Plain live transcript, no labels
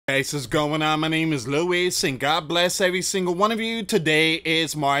Hey, what's going on? My name is Luis, and God bless every single one of you. Today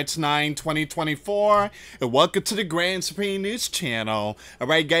is March 9, 2024, and welcome to the Grand Supreme News Channel.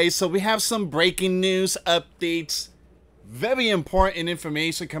 Alright guys, so we have some breaking news updates. Very important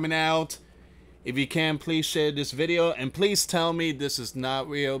information coming out. If you can, please share this video, and please tell me this is not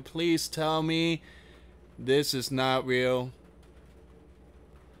real. Please tell me this is not real.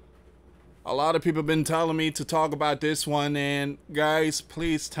 A lot of people have been telling me to talk about this one, and guys,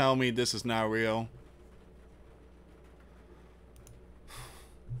 please tell me this is not real.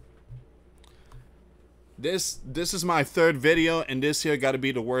 This is my third video, and this here got to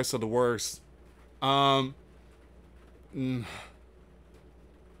be the worst of the worst.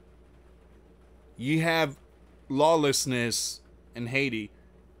 You have lawlessness in Haiti.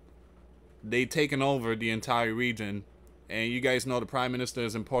 They taken over the entire region, and you guys know the Prime Minister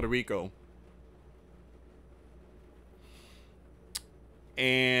is in Puerto Rico.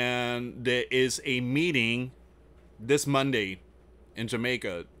 And there is a meeting this Monday in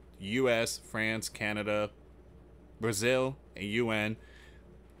Jamaica. US, France, Canada, Brazil, and UN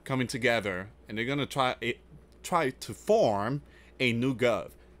coming together, and they're gonna try to form a new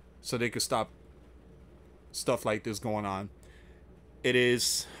gov so they could stop stuff like this going on. It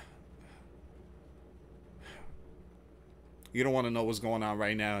is, you don't want to know what's going on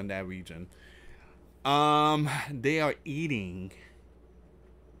right now in that region. They are eating.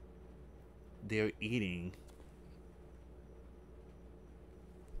 They're eating.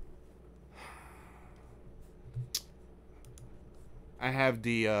 I have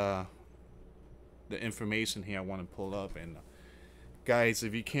the information here I want to pull up, and guys,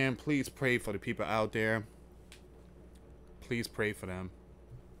 if you can, please pray for the people out there. Please pray for them.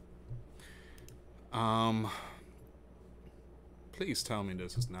 Please tell me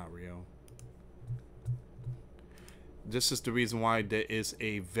this is not real. This is the reason why there is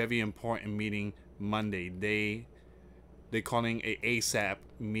a very important meeting Monday. They're calling a ASAP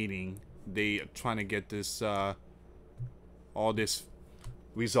meeting. They are trying to get this all this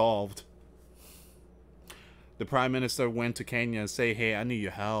resolved. The Prime Minister went to Kenya and say, "Hey, I need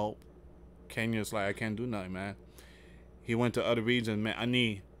your help." Kenya's like, "I can't do nothing, man." He went to other regions, man. I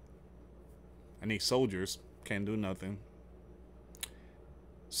need soldiers. Can't do nothing.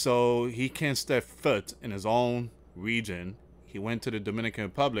 So he can't step foot in his own region. He went to the Dominican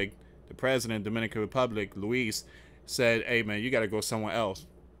Republic. The president of the Dominican Republic, Luis, said, "Hey man, you got to go somewhere else."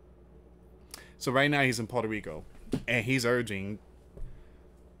 So right now he's in Puerto Rico, and he's urging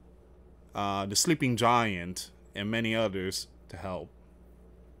the Sleeping Giant and many others to help.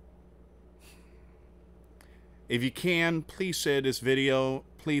 If you can, please share this video.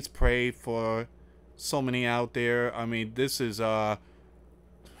 Please pray for so many out there. I mean, this is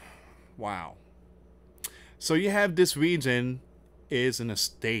wow. So you have this region is in a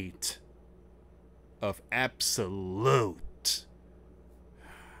state of absolute.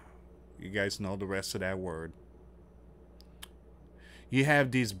 You guys know the rest of that word. You have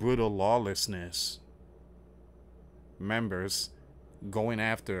these brutal lawlessness members going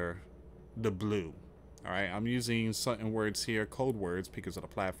after the blue. All right, I'm using certain words here, code words, because of the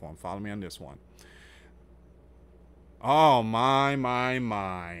platform. Follow me on this one. Oh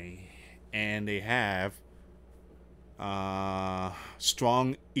my. And they have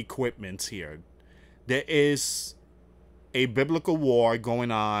strong equipment here. There is a biblical war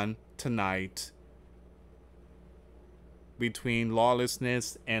going on tonight between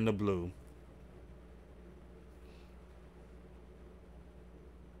lawlessness and the blue.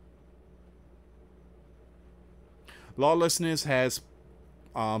 Lawlessness has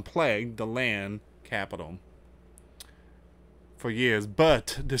plagued the land capital for years,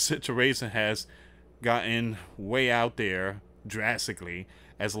 but the situation has gotten way out there drastically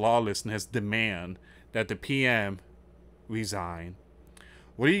as lawlessness demand that the PM resign.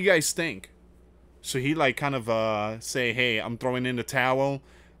 What do you guys think? Should he like kind of say, "Hey, I'm throwing in the towel,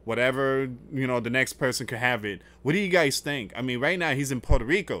 whatever, you know, the next person could have it"? What do you guys think? I mean, right now he's in Puerto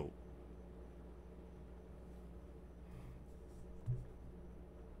Rico.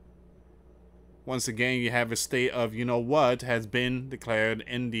 Once again, you have a state of, you know what, has been declared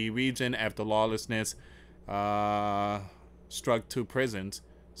in the region after lawlessness struck 2 prisons,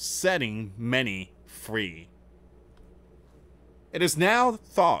 setting many free. It is now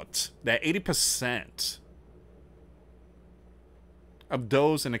thought that 80% of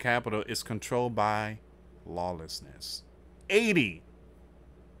those in the capital is controlled by lawlessness. 80!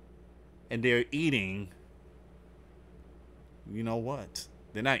 And they're eating, you know what?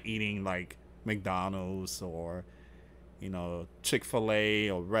 They're not eating like McDonald's or, you know, Chick-fil-A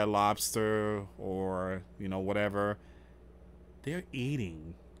or Red Lobster or, you know, whatever. They're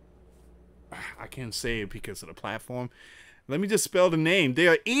eating I can't say it because of the platform. Let me just spell the name. They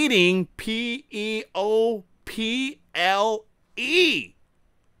are eating People.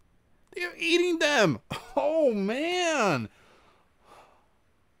 They're eating them. Oh, man.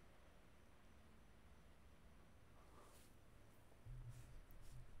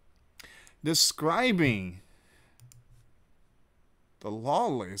 Describing the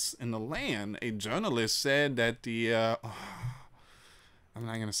lawless in the land, a journalist said that the I'm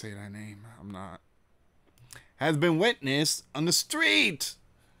not gonna say that name. I'm not. Has been witnessed on the street.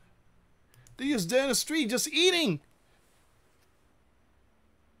 They just there in the street, just eating.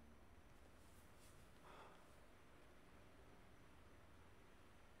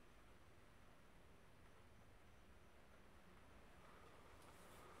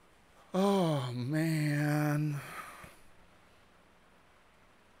 Oh man.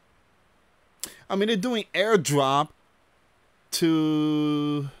 I mean, they're doing airdrop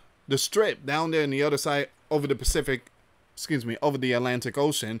to the strip down there on the other side over the Pacific, excuse me, over the Atlantic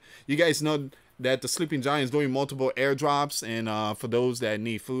Ocean. You guys know that the Sleeping Giant is doing multiple airdrops, and for those that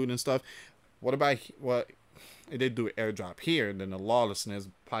need food and stuff. What about what if they do an airdrop here? Then the lawlessness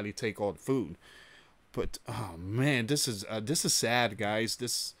probably take all the food. But oh man, this is sad, guys.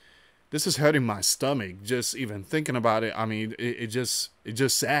 This is hurting my stomach just even thinking about it. I mean, it's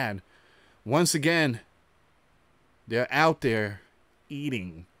just sad. Once again, they're out there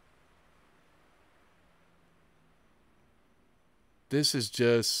eating. This is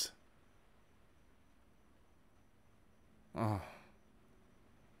just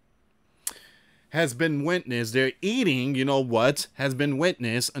has been witnessed. They're eating, you know what? Has been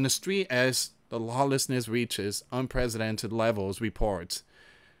witnessed on the street as the lawlessness reaches unprecedented levels, reports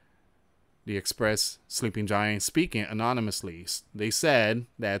the Express Sleeping Giant speaking anonymously. They said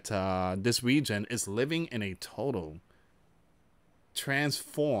that this region is living in a total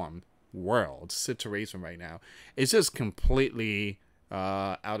transformed world situation right now. It's just completely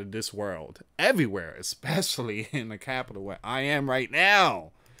out of this world. Everywhere, especially in the capital where I am right now.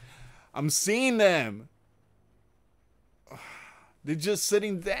 I'm seeing them. They're just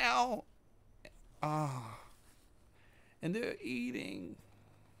sitting down. And they're eating.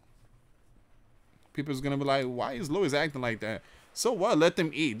 People's gonna be like, why is Louis acting like that? So what? Let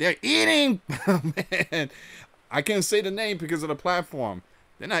them eat. They're eating. Man, I can't say the name because of the platform.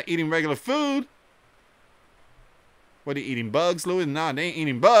 They're not eating regular food. What, are they eating bugs, Louis? Nah, they ain't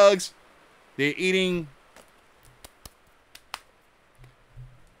eating bugs. They're eating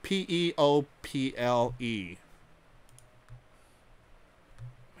People.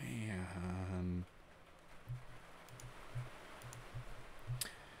 Man.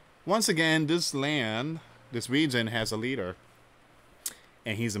 Once again, this region has a leader.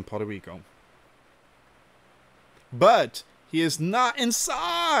 And he's in Puerto Rico. But he is not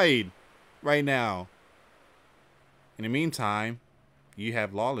inside right now. In the meantime, you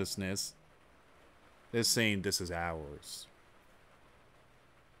have lawlessness. They're saying this is ours.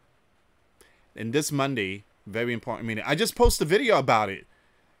 And this Monday, very important meeting. I just posted a video about it.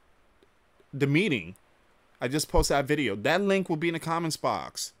 The meeting. I just posted that video. That link will be in the comments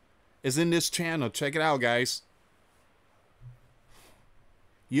box. It's in this channel. Check it out, guys.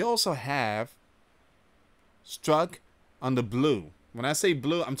 You also have struck on the blue. When I say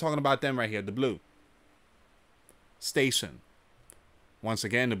blue, I'm talking about them right here. The blue station. Once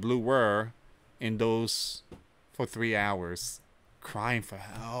again, the blue were in those for 3 hours. Crying for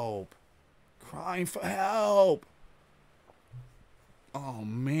help. Crying for help. Oh,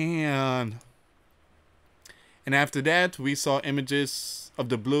 man. And after that, we saw images of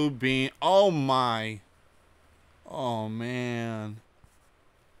the blue being... Oh, my. Oh, man.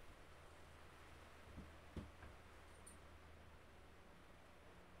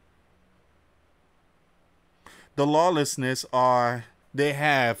 The lawlessness they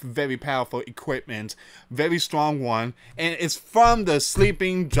have very powerful equipment, very strong one, and it's from the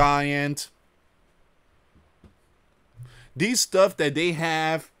Sleeping Giant. These stuff that they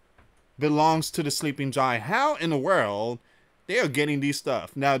have belongs to the Sleeping Giant. How in the world they are getting these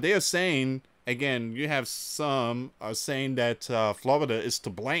stuff? Now they are saying, again, you have some are saying that Florida is to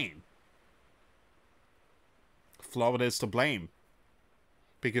blame. Florida is to blame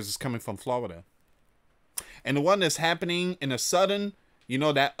because it's coming from Florida. And the one that's happening in the southern, you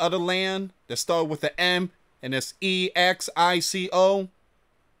know, that other land that started with the M and it's EXICO.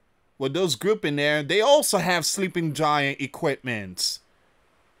 Well, those group in there, they also have Sleeping Giant equipment.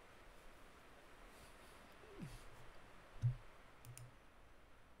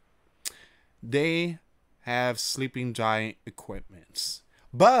 They have Sleeping Giant equipment.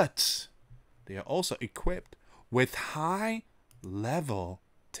 But they are also equipped with high-level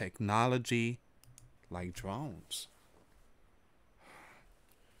technology like drones.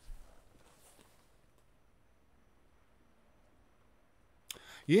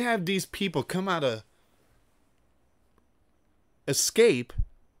 You have these people come out of escape.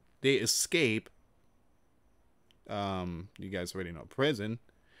 They escape. You guys already know, prison.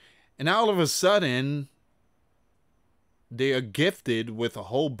 And all of a sudden, they are gifted with a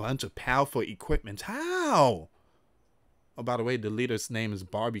whole bunch of powerful equipment. How? Oh, by the way, the leader's name is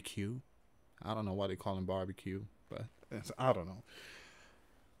Barbecue. I don't know why they call him Barbecue, but I don't know.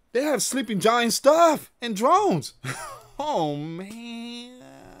 They have sleeping giant stuff and drones. Oh, man.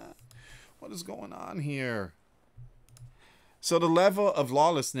 What is going on here? So the level of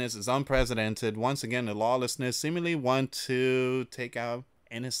lawlessness is unprecedented. Once again, the lawlessness seemingly want to take out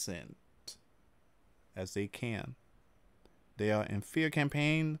innocent as they can. They are in fear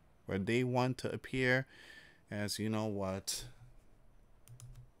campaign where they want to appear as, you know what?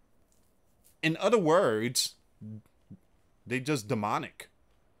 In other words, they just demonic.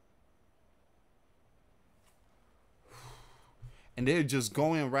 And they're just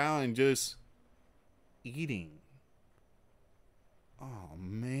going around and just eating. Oh,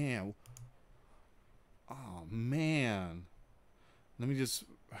 man. Oh, man. Let me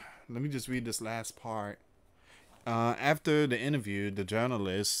just read this last part. After the interview, the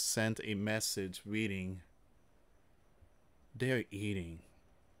journalist sent a message reading, "They're eating.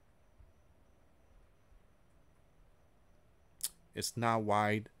 It's not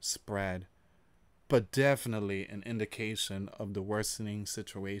widespread, but definitely an indication of the worsening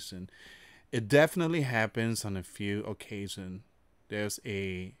situation. It definitely happens on a few occasions. There's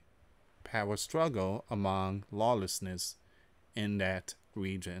a power struggle among lawlessness in that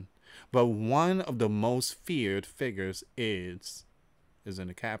region. But one of the most feared figures is in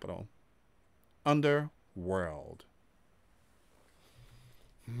the capital. Underworld."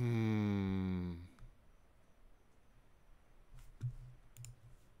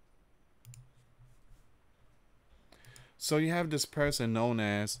 So you have this person known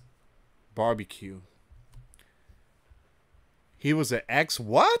as Barbecue. He was an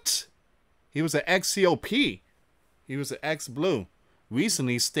ex-what? He was an ex-COP. He was an ex-Blue.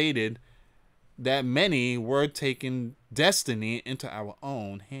 Recently stated that many were taking destiny into our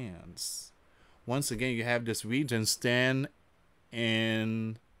own hands. Once again, you have this region stand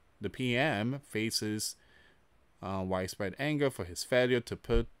in the PM faces widespread anger for his failure to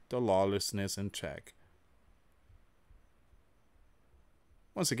put the lawlessness in check.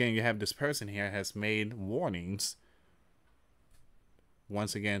 Once again, you have this person here has made warnings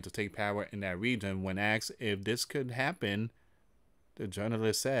once again to take power in that region. When asked if this could happen, the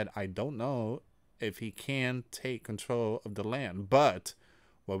journalist said, "I don't know if he can take control of the land, but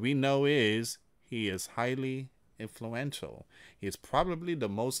what we know is he is highly influential. He is probably the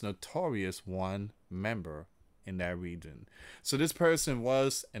most notorious one member in that region." So this person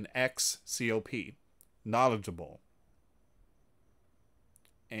was an ex-COP, knowledgeable,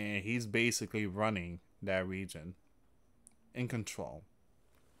 and he's basically running that region in control.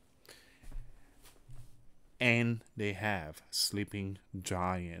 And they have sleeping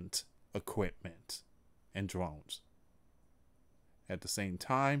giant equipment and drones. At the same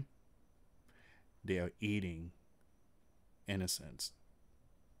time, they are eating innocents.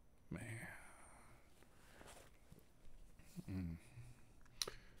 Man.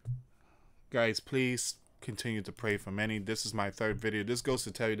 Guys, please continue to pray for many. This is my third video. This goes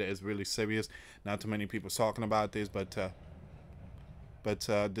to tell you that it's really serious. Not too many people talking about this, but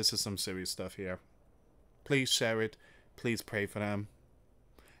this is some serious stuff here. Please share it. Please pray for them.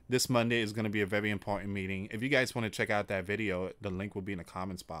 This Monday is going to be a very important meeting. If you guys want to check out that video, the link will be in the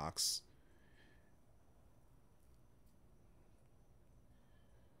comments box.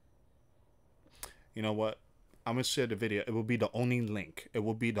 You know what? I'm going to share the video. It will be the only link. It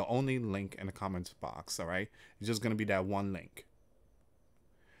will be the only link in the comments box, all right? It's just going to be that one link.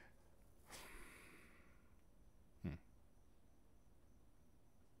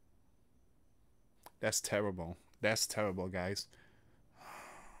 That's terrible. That's terrible, guys.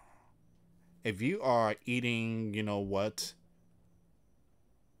 If you are eating, you know what?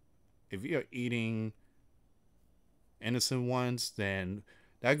 If you are eating innocent ones, then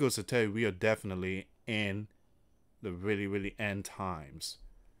that goes to tell you we are definitely in the really, really end times.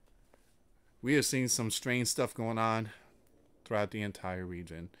 We are seeing some strange stuff going on throughout the entire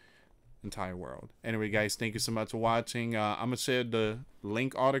region, entire world. Anyway, guys, thank you so much for watching. I'm going to share the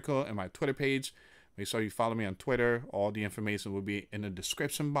link article in my Twitter page. Make sure you follow me on Twitter. All the information will be in the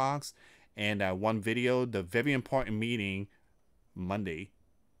description box. And one video, the very important meeting Monday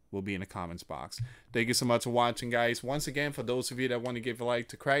will be in the comments box. Thank you so much for watching, guys. Once again, for those of you that want to give a life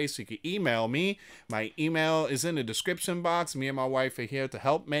to Christ, you can email me. My email is in the description box. Me and my wife are here to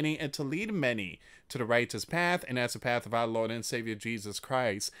help many and to lead many to the righteous path, and that's the path of our Lord and Savior Jesus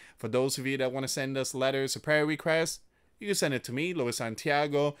Christ. For those of you that want to send us letters or prayer requests, you can send it to me, Luis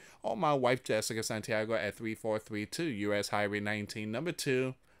Santiago, or my wife, Jessica Santiago, at 3432 US Highway 19, number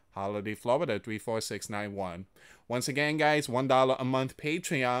 2, Holiday, Florida, 34691. Once again, guys, $1 a month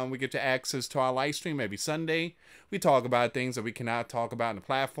Patreon. We get you access to our live stream every Sunday. We talk about things that we cannot talk about on the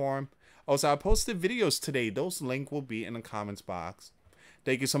platform. Also, I posted videos today. Those links will be in the comments box.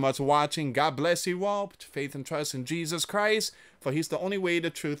 Thank you so much for watching. God bless you all. Put your faith and trust in Jesus Christ, for he's the only way, the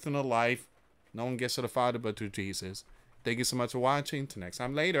truth, and the life. No one gets to the Father but through Jesus. Thank you so much for watching. Till next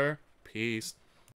time later. Peace.